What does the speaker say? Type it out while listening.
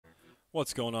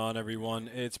What's going on, everyone?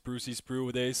 It's Brucey Sprue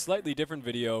with a slightly different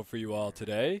video for you all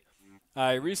today.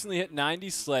 I recently hit 90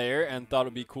 Slayer and thought it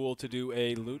would be cool to do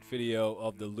a loot video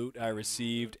of the loot I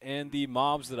received and the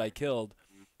mobs that I killed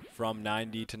from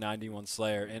 90 to 91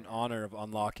 Slayer in honor of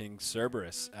unlocking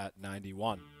Cerberus at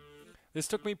 91. This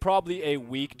took me probably a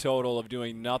week total of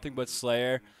doing nothing but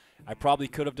Slayer. I probably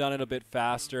could have done it a bit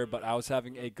faster, but I was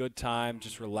having a good time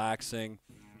just relaxing,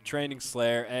 training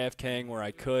Slayer, AFKing where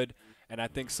I could, and I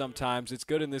think sometimes it's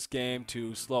good in this game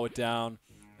to slow it down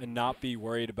and not be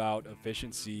worried about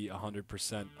efficiency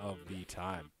 100% of the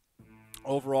time.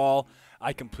 Overall,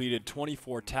 I completed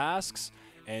 24 tasks,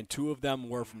 and 2 of them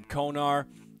were from Konar,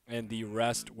 and the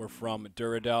rest were from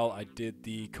Duradel. I did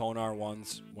the Konar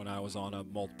ones when I was on a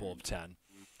multiple of 10.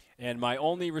 And my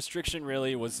only restriction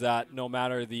really was that no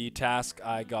matter the task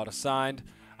I got assigned,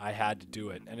 I had to do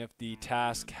it. And if the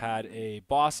task had a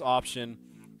boss option,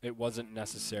 it wasn't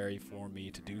necessary for me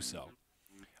to do so.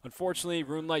 Unfortunately,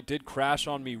 Runelight did crash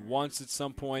on me once at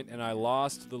some point, and I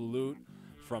lost the loot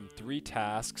from 3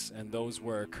 tasks, and those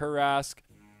were Kurask,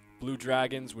 Blue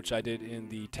Dragons, which I did in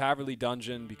the Taverley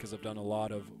dungeon because I've done a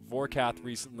lot of Vorkath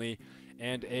recently,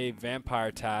 and a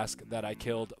vampire task that I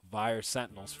killed Vire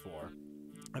Sentinels for.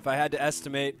 If I had to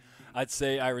estimate, I'd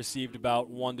say I received about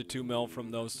 1 to 2 mil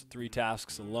from those 3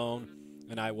 tasks alone,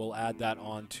 and I will add that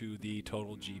on to the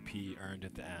total GP earned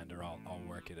at the end, or I'll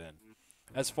work it in.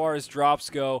 As far as drops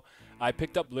go, I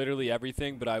picked up literally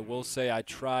everything, but I will say I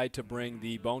tried to bring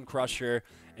the Bone Crusher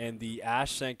and the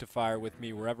Ash Sanctifier with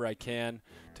me wherever I can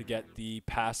to get the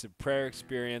passive prayer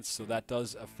experience, so that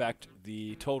does affect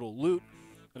the total loot.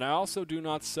 And I also do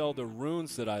not sell the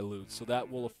runes that I loot, so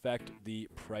that will affect the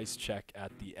price check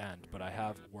at the end, but I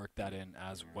have worked that in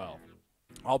as well.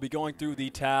 I'll be going through the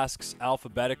tasks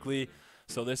alphabetically,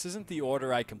 so this isn't the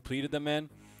order I completed them in,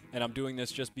 and I'm doing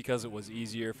this just because it was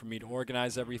easier for me to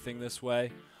organize everything this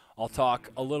way. I'll talk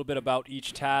a little bit about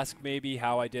each task, maybe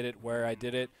how I did it, where I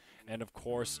did it, and of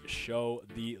course show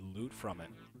the loot from it.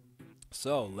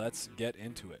 So let's get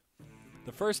into it.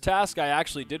 The first task I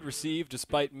actually did receive,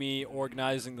 despite me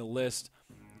organizing the list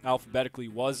alphabetically,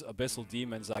 was Abyssal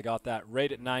Demons. I got that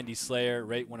right at 90 Slayer,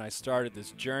 right when I started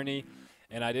this journey,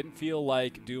 and I didn't feel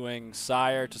like doing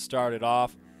Sire to start it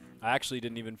off. I actually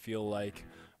didn't even feel like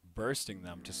bursting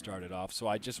them to start it off, so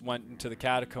I just went into the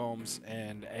catacombs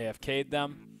and AFK'd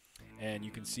them, and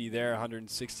you can see there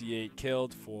 168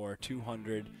 killed for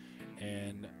 240k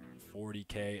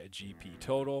GP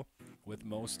total, with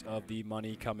most of the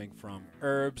money coming from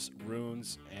herbs,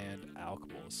 runes, and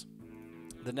alchemals.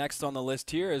 The next on the list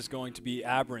here is going to be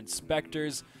Aberrant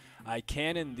Spectres. I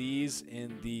cannon these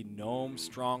in the Gnome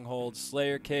Stronghold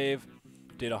Slayer Cave.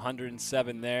 Did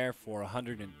 107 there for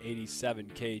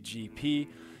 187k GP,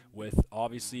 with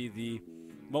obviously the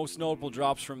most notable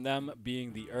drops from them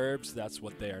being the herbs. That's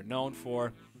what they are known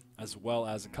for, as well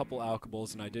as a couple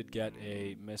alchemals, and I did get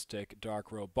a Mystic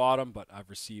Dark Robe bottom, but I've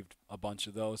received a bunch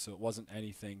of those, so it wasn't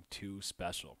anything too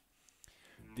special.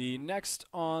 The next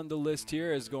on the list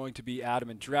here is going to be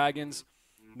Adamant Dragons.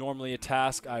 Normally a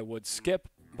task I would skip,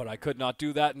 but I could not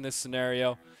do that in this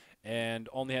scenario, and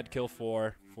only had to kill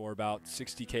 4 for about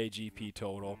 60k GP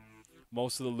total.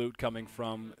 Most of the loot coming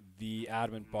from the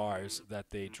adamant bars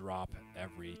that they drop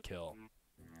every kill.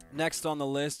 Next on the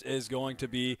list is going to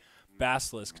be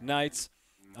Basilisk Knights.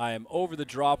 I am over the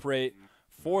drop rate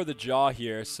for the jaw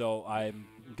here, so I'm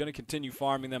going to continue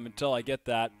farming them until I get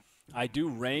that. I do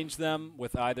range them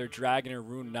with either dragon or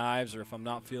rune knives, or if I'm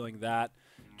not feeling that,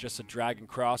 just a dragon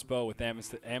crossbow with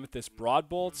amethyst broad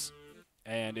bolts.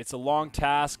 And it's a long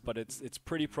task, but it's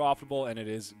pretty profitable, and it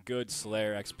is good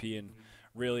Slayer XP, and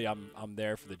really I'm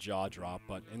there for the jaw drop,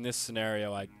 but in this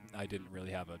scenario I didn't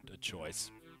really have a choice.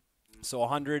 So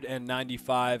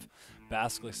 195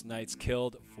 Basilisk Knights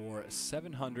killed for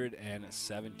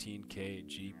 717k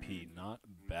GP. Not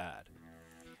bad.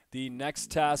 The next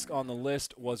task on the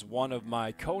list was one of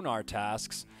my Konar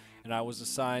tasks, and I was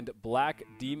assigned Black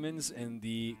Demons in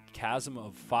the Chasm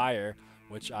of Fire,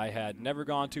 which I had never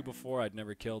gone to before. I'd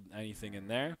never killed anything in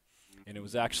there, and it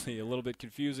was actually a little bit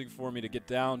confusing for me to get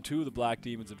down to the Black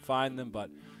Demons and find them, but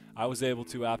I was able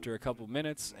to after a couple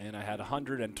minutes, and I had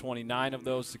 129 of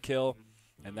those to kill,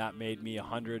 and that made me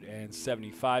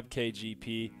 175k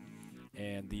GP,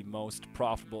 and the most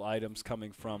profitable items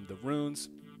coming from the runes,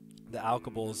 the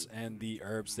alchemals, and the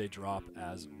herbs they drop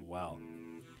as well.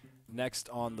 Next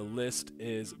on the list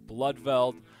is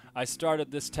Bloodveld. I started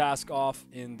this task off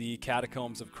in the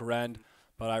Catacombs of Kourend,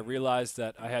 but I realized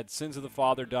that I had Sins of the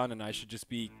Father done and I should just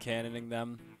be cannoning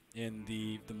them in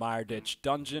the Mire Ditch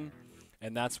dungeon.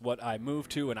 and that's what I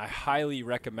moved to, and I highly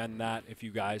recommend that if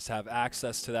you guys have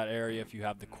access to that area, if you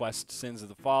have the quest Sins of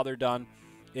the Father done.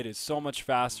 It is so much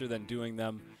faster than doing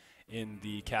them in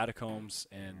the catacombs,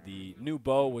 and the new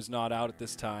bow was not out at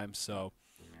this time, so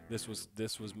this was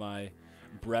my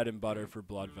bread and butter for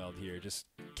Bloodveld here, just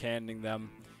cannoning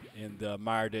them in the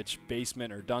Mire Ditch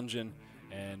basement or dungeon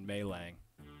and meleeing.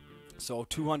 So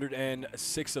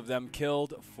 206 of them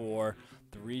killed for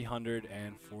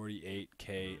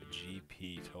 348k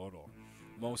GP total.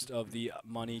 Most of the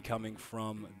money coming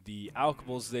from the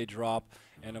alchables they drop,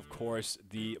 and of course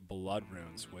the blood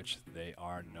runes, which they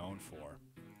are known for.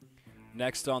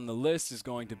 Next on the list is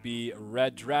going to be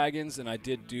red dragons, and I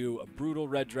did do brutal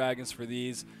red dragons for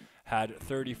these. Had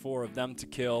 34 of them to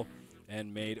kill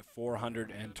and made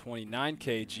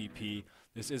 429k GP.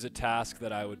 This is a task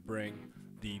that I would bring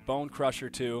the Bone Crusher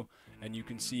to, and you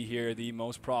can see here the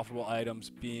most profitable items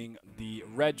being the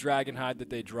red dragon hide that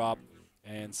they drop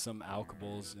and some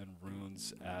alchables and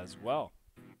runes as well.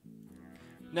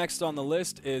 Next on the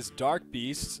list is Dark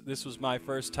Beasts. This was my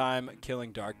first time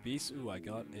killing Dark Beasts. Ooh, I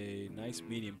got a nice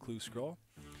medium clue scroll.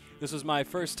 This was my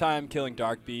first time killing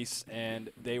Dark Beasts, and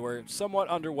they were somewhat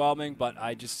underwhelming, but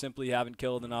I just simply haven't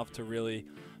killed enough to really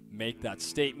make that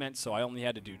statement, so I only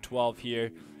had to do 12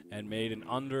 here and made an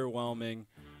underwhelming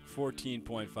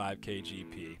 14.5k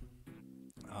GP.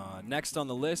 Next on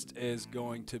the list is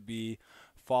going to be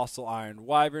Fossil Iron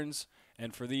Wyverns,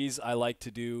 and for these I like to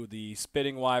do the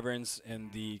Spitting Wyverns in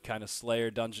the kind of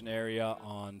Slayer dungeon area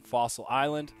on Fossil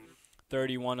Island.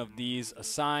 31 of these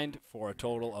assigned for a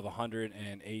total of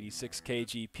 186k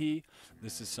GP.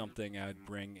 This is something I'd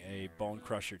bring a Bone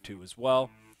Crusher to as well.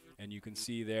 And you can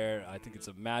see there, I think it's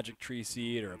a magic tree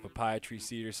seed or a papaya tree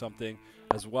seed or something,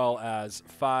 as well as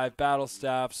 5 battle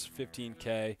staffs,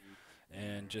 15k,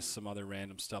 and just some other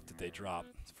random stuff that they drop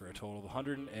for a total of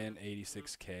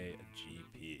 186k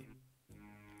GP.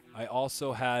 I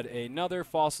also had another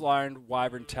Fossil Iron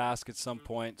Wyvern task at some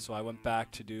point, so I went back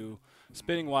to do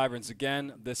Spitting Wyverns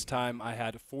again. This time I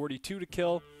had 42 to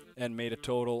kill and made a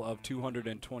total of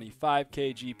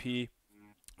 225k GP,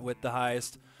 with the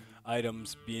highest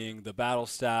items being the battle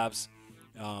staves,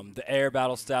 the air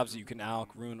battle staves that you can alch,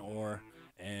 rune ore,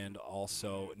 and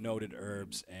also noted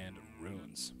herbs and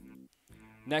runes.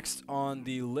 Next on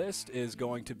the list is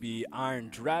going to be Iron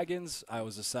Dragons. I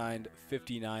was assigned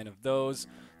 59 of those.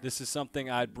 This is something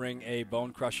I'd bring a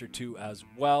Bone Crusher to as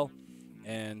well,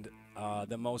 and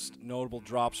the most notable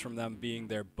drops from them being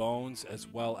their bones as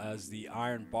well as the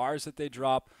iron bars that they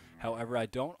drop. However, I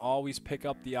don't always pick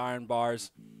up the iron bars,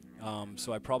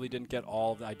 so I probably didn't get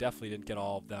all of them. I definitely didn't get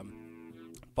all of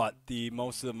them, but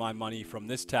most of my money from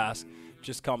this task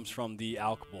just comes from the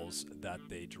alchables that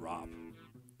they drop.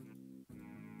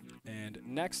 And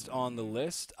next on the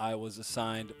list, I was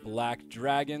assigned Black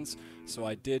Dragons, so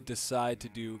I did decide to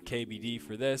do KBD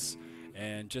for this,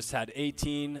 and just had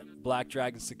 18 Black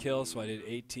Dragons to kill, so I did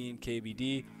 18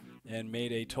 KBD, and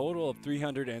made a total of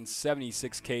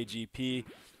 376k GP,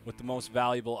 with the most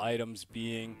valuable items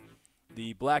being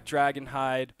the Black Dragon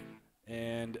Hide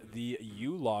and the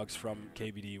U-Logs from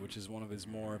KBD, which is one of his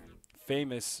more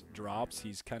famous drops.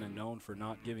 He's kind of known for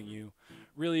not giving you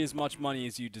really as much money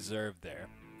as you deserve there.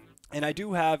 And I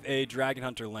do have a Dragon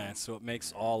Hunter Lance, so it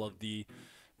makes all of the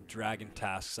dragon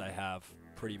tasks I have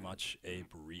pretty much a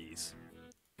breeze.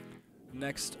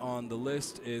 Next on the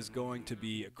list is going to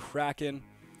be Kraken.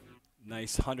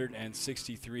 Nice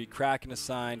 163 Kraken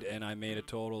assigned, and I made a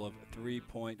total of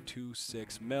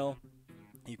 3.26 mil.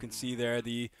 You can see there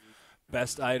the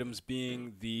best items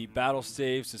being the battle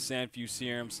staves, the Sandfew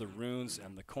serums, the runes,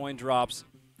 and the coin drops.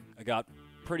 I got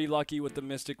pretty lucky with the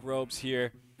mystic robes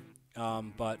here.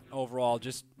 But overall,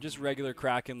 just regular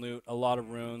Kraken loot, a lot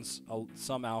of runes,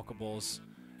 some alchables,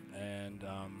 and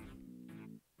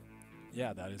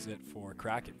yeah, that is it for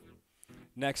Kraken.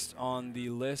 Next on the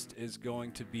list is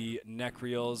going to be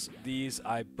Necrials. These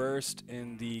I burst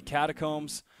in the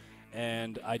catacombs,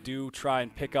 and I do try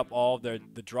and pick up all of the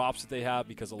drops that they have,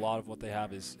 because a lot of what they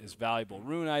have is valuable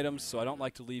rune items, so I don't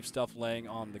like to leave stuff laying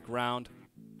on the ground,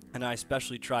 and I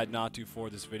especially tried not to for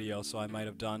this video, so I might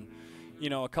have done, you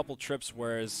know, a couple trips,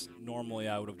 whereas normally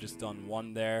I would have just done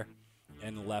one there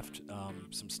and left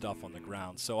some stuff on the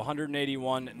ground. So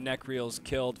 181 Necrials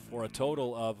killed for a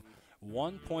total of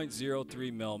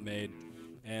 1.03 mil made,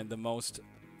 and the most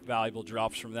valuable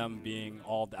drops from them being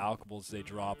all the alchables they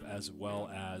drop, as well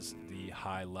as the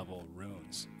high level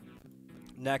runes.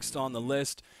 Next on the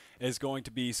list is going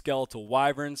to be Skeletal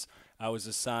Wyverns. I was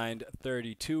assigned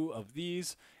 32 of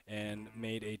these and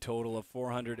made a total of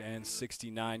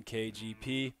 469k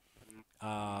GP.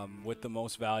 with the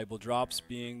most valuable drops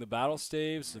being the battle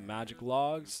staves, the magic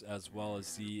logs, as well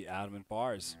as the adamant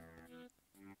bars.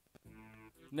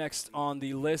 Next on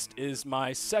the list is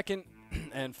my second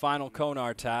and final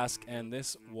Konar task, and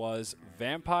this was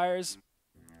vampires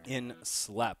in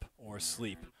sleep.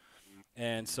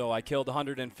 And so I killed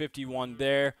 151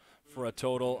 there for a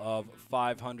total of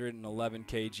 511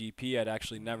 KGP. I'd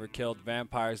actually never killed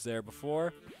vampires there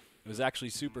before. It was actually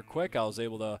super quick. I was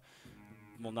able to,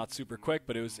 well, not super quick,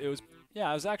 but it was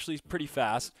actually pretty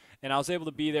fast, and I was able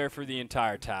to be there for the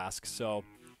entire task. So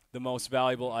the most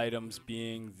valuable items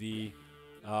being the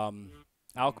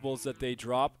alchemies that they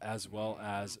drop, as well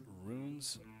as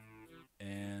runes,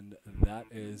 and that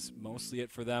is mostly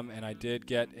it for them. And I did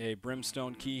get a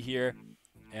brimstone key here,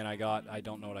 and I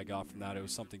don't know what I got from that. It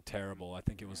was something terrible. I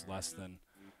think it was less than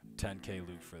 10k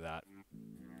loot for that.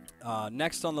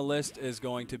 Next on the list is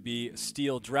going to be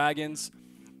steel dragons.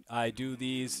 I do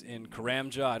these in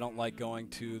Karamja. I don't like going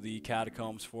to the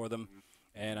catacombs for them,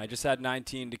 and I just had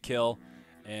 19 to kill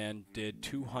and did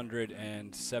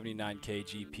 279k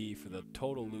GP for the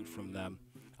total loot from them.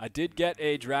 I did get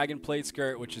a dragon plate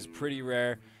skirt, which is pretty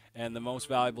rare, and the most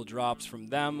valuable drops from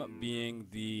them being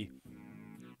the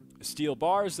steel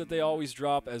bars that they always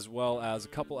drop, as well as a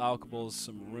couple alchemies,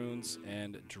 some runes,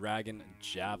 and dragon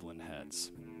javelin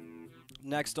heads.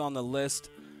 Next on the list,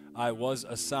 I was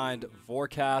assigned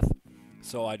Vorkath,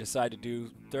 so I decided to do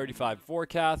 35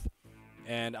 Vorkath,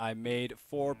 and I made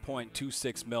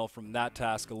 4.26 mil from that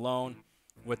task alone,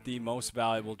 with the most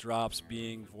valuable drops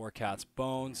being Vorkath's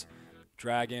bones,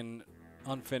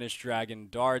 unfinished dragon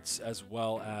darts, as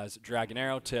well as dragon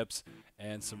arrow tips,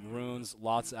 and some runes,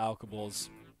 lots of alchemies,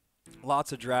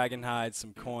 lots of dragon hides,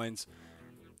 some coins,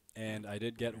 and I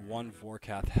did get one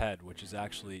Vorkath head, which is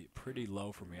actually pretty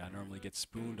low for me. I normally get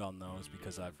spooned on those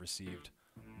because I've received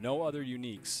no other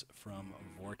uniques from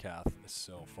Vorkath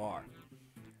so far.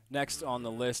 Next on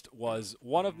the list was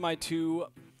one of my 2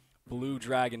 blue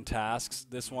dragon tasks.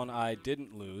 This one I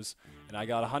didn't lose, and I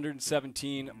got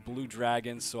 117 blue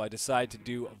dragons, so I decided to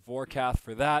do Vorkath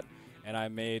for that, and I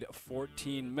made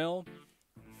 14 mil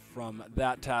from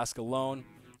that task alone.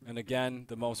 And again,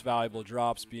 the most valuable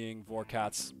drops being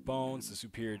Vorkath's bones, the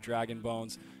superior dragon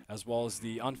bones, as well as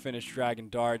the unfinished dragon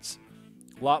darts.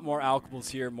 A lot more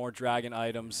alchemies here, more dragon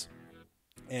items,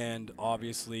 and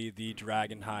obviously the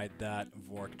dragon hide that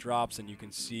Vork drops. And you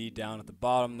can see down at the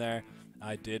bottom there,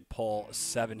 I did pull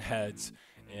 7 heads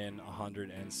in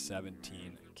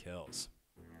 117 kills.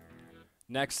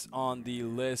 Next on the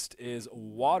list is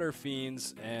Water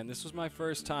Fiends, and this was my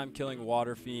first time killing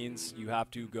Water Fiends. You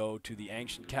have to go to the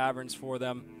Ancient Caverns for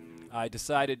them. I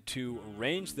decided to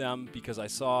range them because I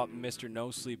saw Mr.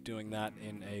 No Sleep doing that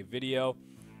in a video.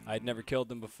 I'd never killed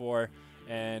them before,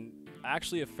 and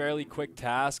actually a fairly quick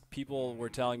task. People were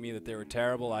telling me that they were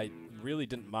terrible. I really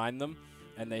didn't mind them,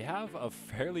 and they have a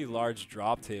fairly large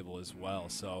drop table as well.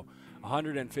 So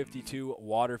 152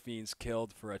 Water Fiends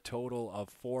killed for a total of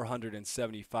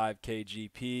 475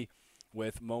 KGP,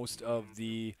 with most of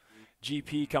the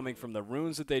GP coming from the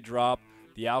runes that they drop,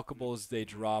 the alchemies they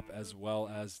drop, as well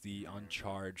as the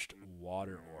uncharged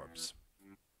water orbs.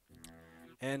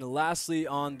 And lastly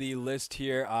on the list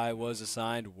here, I was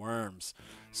assigned worms.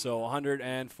 So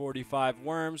 145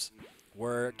 worms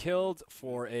were killed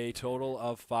for a total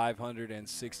of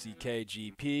 560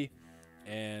 KGP.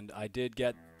 And I did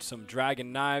get some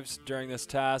dragon knives during this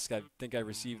task. I think I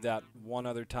received that one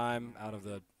other time out of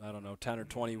the, 10 or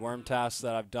 20 worm tasks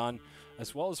that I've done,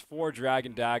 as well as 4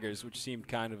 dragon daggers, which seemed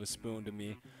kind of a spoon to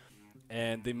me.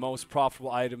 And the most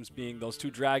profitable items being those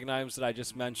 2 dragon items that I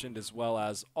just mentioned, as well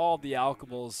as all the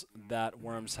alchemies that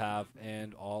worms have,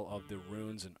 and all of the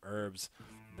runes and herbs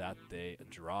that they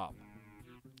drop.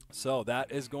 So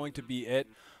that is going to be it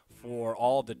for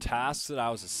all of the tasks that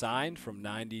I was assigned from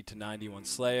 90 to 91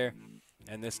 Slayer.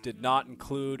 And this did not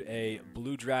include a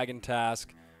blue dragon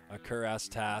task, a Kuras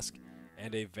task,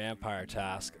 and a vampire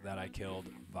task that I killed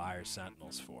Fire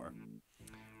Sentinels for.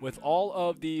 With all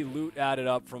of the loot added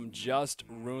up from just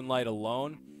Runelight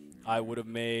alone, I would have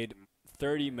made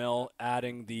 30 mil,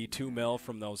 adding the 2 mil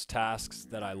from those tasks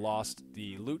that I lost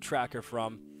the loot tracker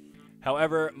from.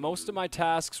 However, most of my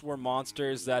tasks were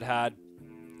monsters that had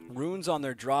runes on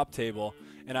their drop table,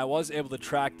 and I was able to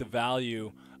track the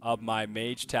value of my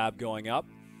mage tab going up,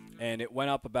 and it went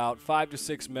up about 5 to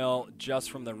 6 mil just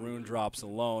from the rune drops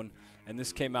alone, and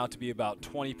this came out to be about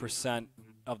 20%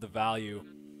 of the value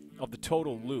of the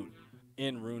total loot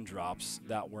in rune drops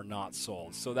that were not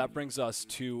sold. So that brings us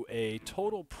to a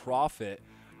total profit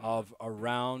of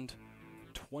around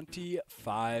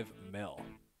 25 mil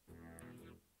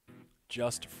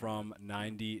just from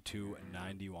 90 to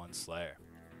 91 Slayer.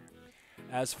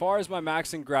 As far as my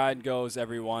maxing grind goes,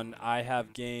 everyone, I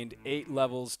have gained 8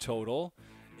 levels total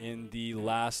in the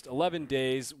last 11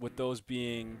 days, with those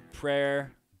being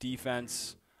prayer,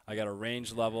 defense. I got a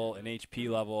range level, an HP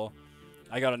level.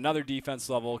 I got another defense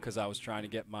level because I was trying to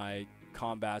get my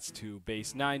combats to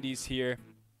base 90s here.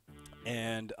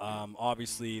 And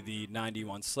obviously the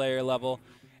 91 Slayer level.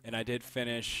 And I did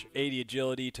finish 80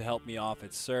 agility to help me off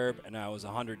at Serb, and I was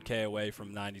 100k away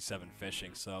from 97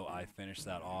 fishing, so I finished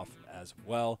that off as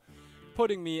well,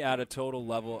 putting me at a total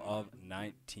level of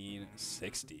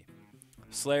 1960.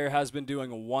 Slayer has been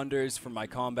doing wonders for my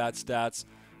combat stats.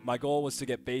 My goal was to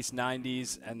get base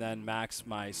 90s and then max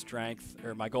my strength,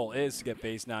 or my goal is to get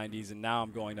base 90s, and now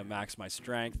I'm going to max my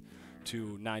strength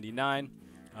to 99.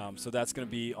 So that's going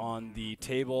to be on the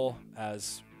table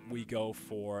as we go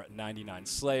for 99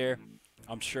 Slayer.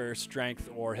 I'm sure strength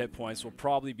or hit points will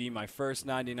probably be my first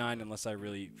 99 unless I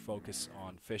really focus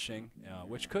on fishing,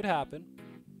 which could happen.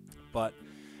 But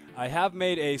I have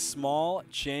made a small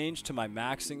change to my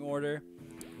maxing order.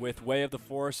 With Way of the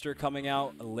Forester coming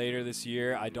out later this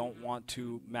year, I don't want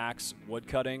to max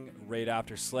woodcutting right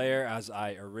after Slayer as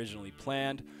I originally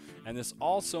planned. And this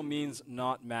also means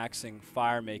not maxing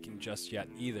fire making just yet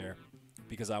either,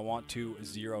 because I want to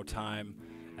zero time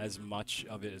as much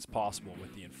of it as possible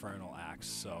with the Infernal Axe.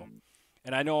 So,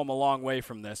 and I know I'm a long way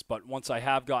from this, but once I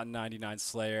have gotten 99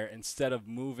 Slayer, instead of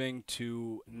moving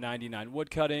to 99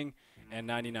 woodcutting and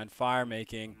 99 fire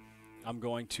making, I'm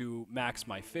going to max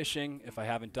my fishing if I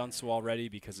haven't done so already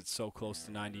because it's so close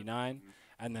to 99,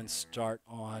 and then start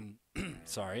on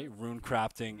rune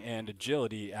crafting and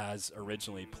agility as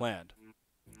originally planned.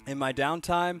 In my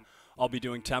downtime, I'll be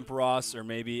doing Temporos or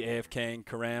maybe AFKing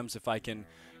Karams if I can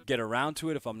get around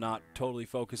to it, if I'm not totally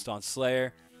focused on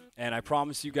Slayer. And I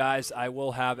promise you guys I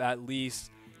will have at least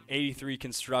 83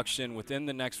 construction within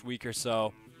the next week or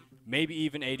so, maybe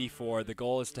even 84. The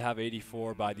goal is to have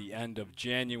 84 by the end of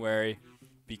January,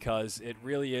 because it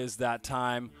really is that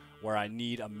time where I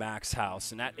need a max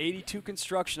house. And at 82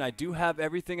 construction, I do have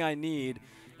everything I need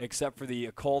except for the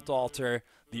occult altar,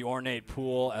 the ornate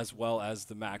pool, as well as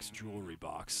the max jewelry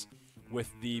box, with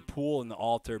the pool and the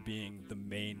altar being the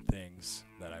main things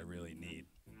that I really need.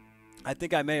 I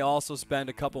think I may also spend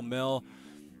a couple mil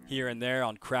here and there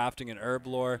on crafting and herb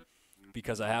lore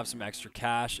because I have some extra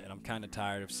cash and I'm kind of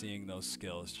tired of seeing those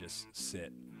skills just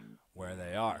sit where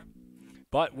they are.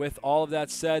 But with all of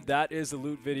that said, that is the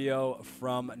loot video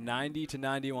from 90 to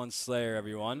 91 Slayer,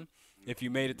 everyone. If you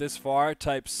made it this far,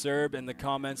 type Serb in the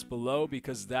comments below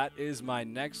because that is my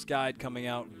next guide coming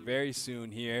out very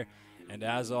soon here. And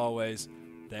as always,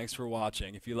 thanks for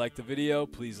watching. If you liked the video,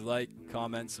 please like,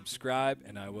 comment, subscribe,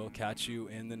 and I will catch you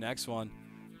in the next one.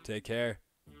 Take care.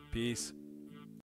 Peace.